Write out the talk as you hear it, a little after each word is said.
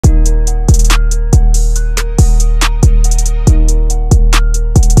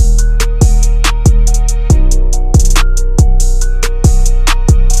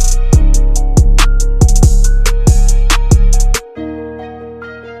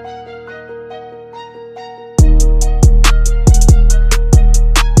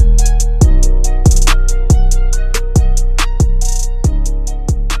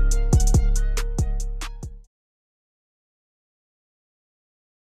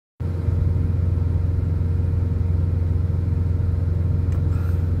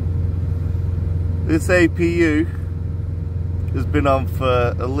This APU has been on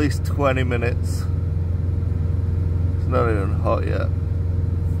for at least 20 minutes. It's not even hot yet.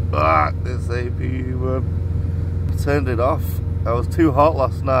 Ah, this APU, man. I turned it off. I was too hot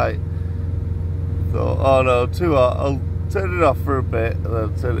last night. Thought, oh no, too hot. I'll turn it off for a bit and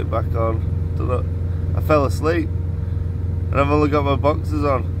then turn it back on. I fell asleep. And I've only got my boxers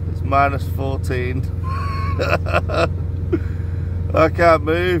on. It's minus 14. I can't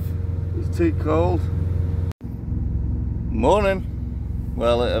move. It's too cold. Morning.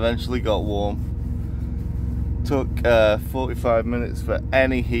 Well, it eventually got warm. Took 45 minutes for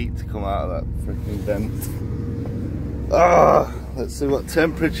any heat to come out of that freaking vent. Ah, let's see what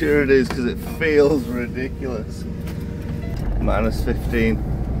temperature it is because it feels ridiculous. Minus 15.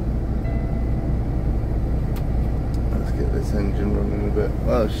 Let's get this engine running a bit.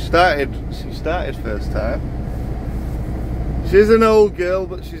 Well, she started first time. She's an old girl,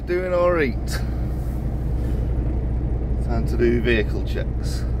 but she's doing alright. Time to do vehicle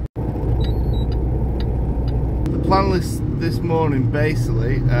checks. The plan list this morning,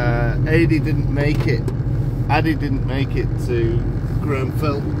 basically, Addy didn't make it. Addy didn't make it to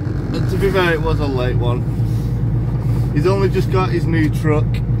Grenfell. And to be fair, it was a late one. He's only just got his new truck.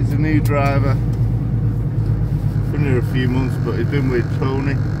 He's a new driver. Been here a few months, but he's been with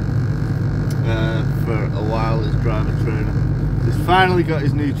Tony for a while as driver trainer. He's finally got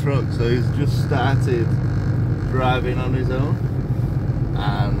his new truck, so he's just started driving on his own.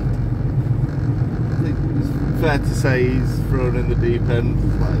 And I think it's fair to say he's thrown in the deep end.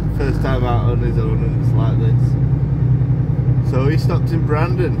 Like first time out on his own, and it's like this. So he stopped in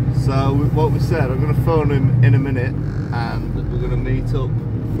Brandon. So what we said, I'm going to phone him in a minute, and we're going to meet up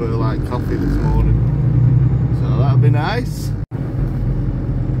for like coffee this morning. So that'll be nice.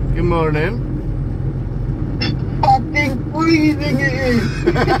 Good morning. Fucking freezing it is!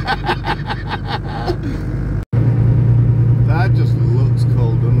 That just looks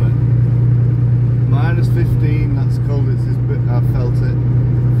cold, doesn't it? Minus 15, that's cold. It's this bit, I've felt it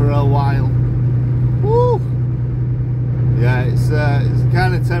for a while. Woo! Yeah, it's the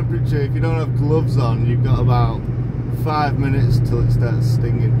kind of temperature, if you don't have gloves on, you've got about 5 minutes till it starts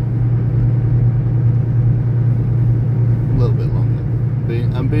stinging. A little bit longer.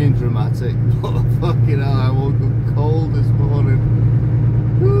 I'm being dramatic, but fucking hell, I woke up cold this morning.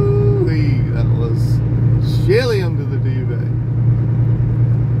 Woo-wee, that was chilly under the duvet.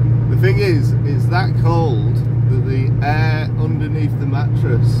 The thing is, it's that cold that the air underneath the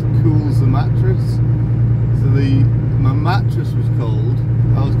mattress cools the mattress. So my mattress was cold.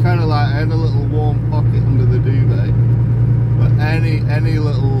 I was kind of like, I had a little warm pocket under the duvet, but any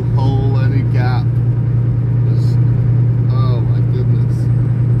little hole, any gap was, oh my goodness,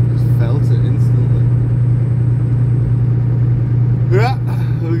 just felt it instantly. Yeah,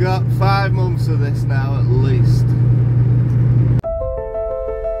 we got 5 months of this now at least.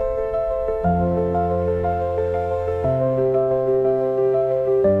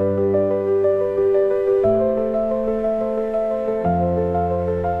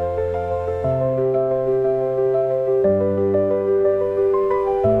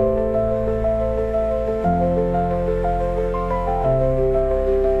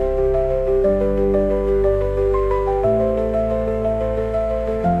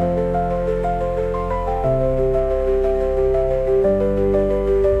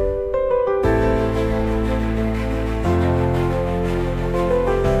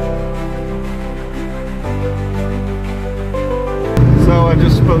 I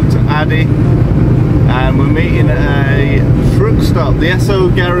just spoke to Addy and we're meeting at a truck stop, the SO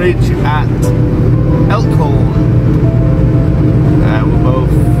garage at Elkhorn. We're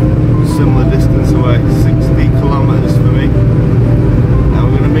both similar distance away, 60 kilometres for me. And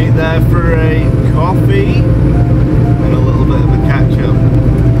we're going to meet there for a coffee and a little bit of a catch up.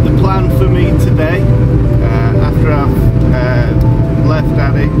 The plan for me today, after I've left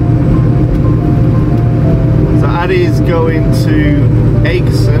Addy, so Addy is going to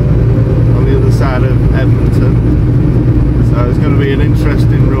Akerson on the other side of Edmonton. So it's going to be an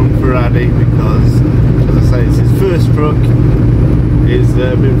interesting run for Addy because, as I say, it's his first truck. He's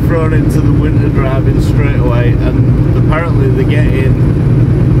been thrown into the winter driving straight away, and apparently they're getting,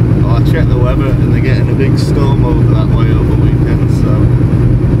 well, I checked the weather and they're getting a big storm over that way over the weekend, so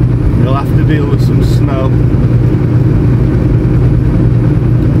he'll have to deal with some snow.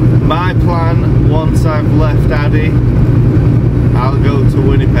 My plan, once I've left Addy, I'll go to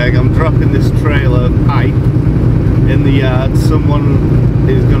Winnipeg. I'm dropping this trailer pipe in the yard. Someone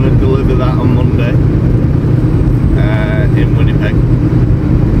is going to deliver that on Monday in Winnipeg.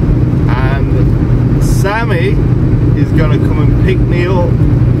 And Sammy is going to come and pick me up,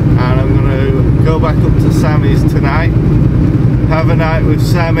 and I'm going to go back up to Sammy's tonight, have a night with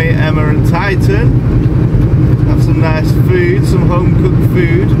Sammy, Emma and Titan, have some nice food, some home cooked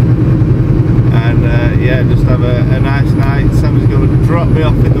food, and yeah, just have a nice night. Sammy's going to drop me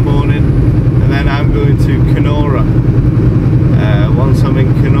off in the morning, and then I'm going to Kenora. Once I'm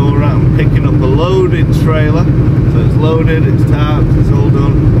in Kenora, I'm picking up a loaded trailer, so it's loaded, it's tarped, it's all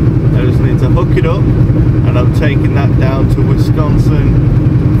done. I just need to hook it up, and I'm taking that down to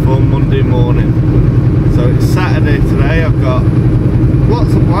Wisconsin for Monday morning. So it's Saturday today. I've got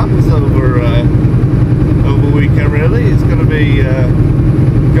lots of plans over weekend. Really, it's going to be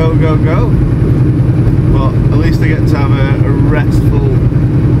go go go. But at least I get to have a restful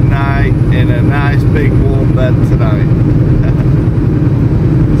night in a nice big warm bed tonight.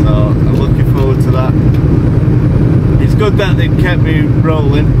 So I'm looking forward to that. It's good that they kept me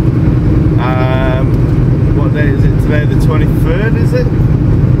rolling. What day is it today? The 23rd, is it? I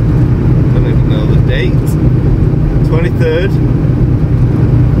don't even know the date. 23rd.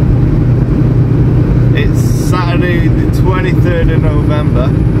 It's Saturday the 23rd of November.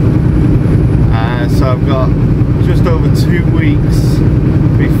 So I've got just over 2 weeks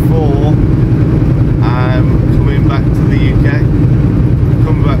before I'm coming back to the UK.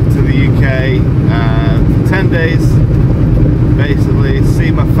 Coming back to the UK for 10 days, basically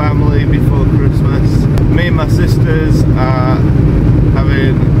see my family before Christmas. Me and my sisters are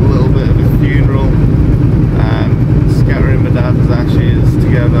having a little bit of a funeral, scattering my dad's ashes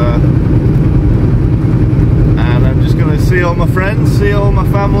together, and I'm just going to see all my friends, see all my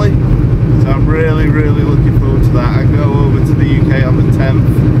family. So I'm really looking forward to that. I go over to the UK on the 10th.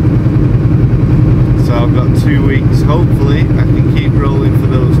 So I've got 2 weeks. Hopefully I can keep rolling for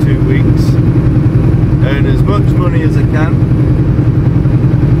those 2 weeks. Earn as much money as I can.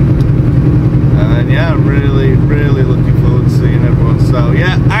 And then yeah, I'm really looking forward to seeing everyone. So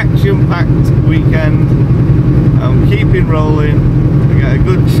yeah, action-packed weekend. I'm keeping rolling. I get a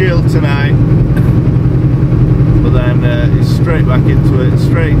good chill tonight. But then it's straight back into it,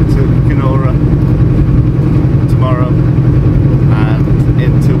 straight to Kenora tomorrow and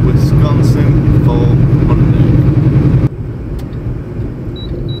into Wisconsin for Monday.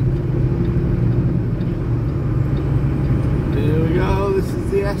 Here we go, this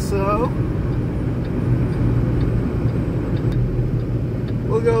is the SO.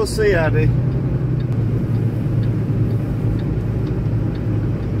 We'll go see Addy.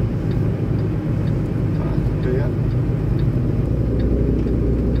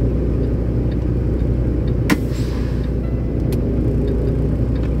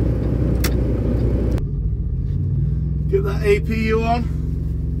 Get that APU on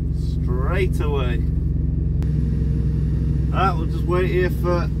straight away. Alright, we'll just wait here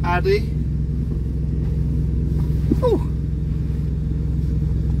for Addy. Ooh.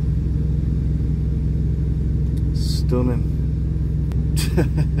 Stunning.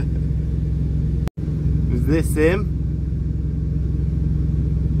 Is this him?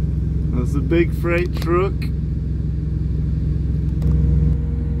 That's a big freight truck.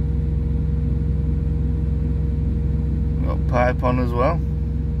 Got pipe on as well.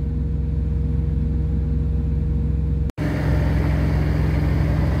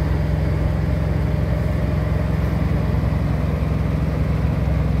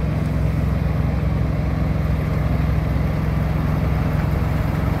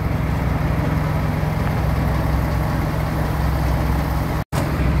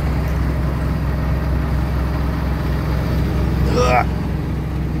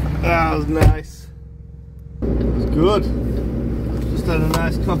 That was nice. It was good. Just had a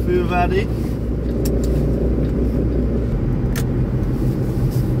nice coffee with Addy.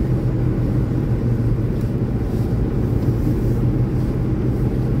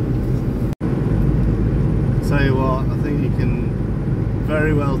 Tell you what, I think you can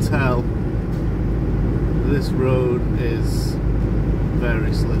very well tell this road is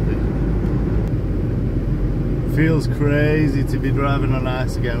very slippy. Feels crazy to be driving on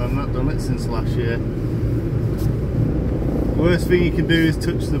ice again. I've not done it since last year. Worst thing you can do is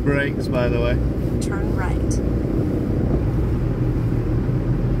touch the brakes, by the way. Turn right.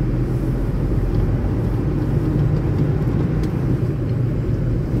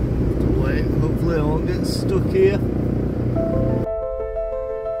 Wait, hopefully I won't get stuck here.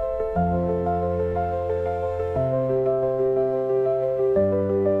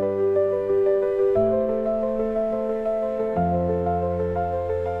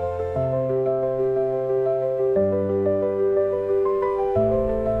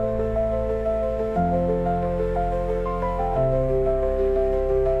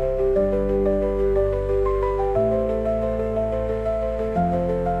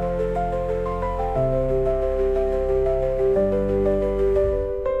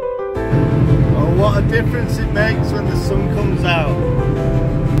 difference it makes when the sun comes out.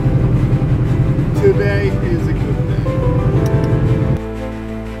 Today is a good day.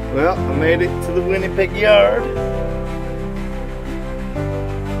 Well, I made it to the Winnipeg yard.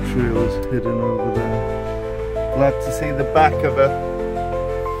 Trail's hidden over there. Glad to see the back of her.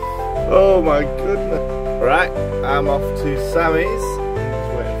 Oh my goodness. Right, I'm off to Sammy's. I'm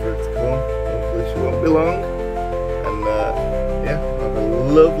just waiting for her to come. Hopefully she won't be long. And yeah, have a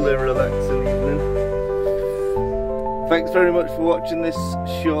lovely relaxing evening. Thanks very much for watching this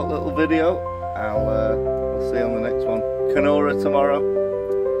short little video. I'll see you on the next one. Kenora tomorrow,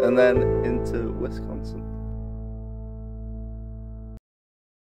 and then into Wisconsin.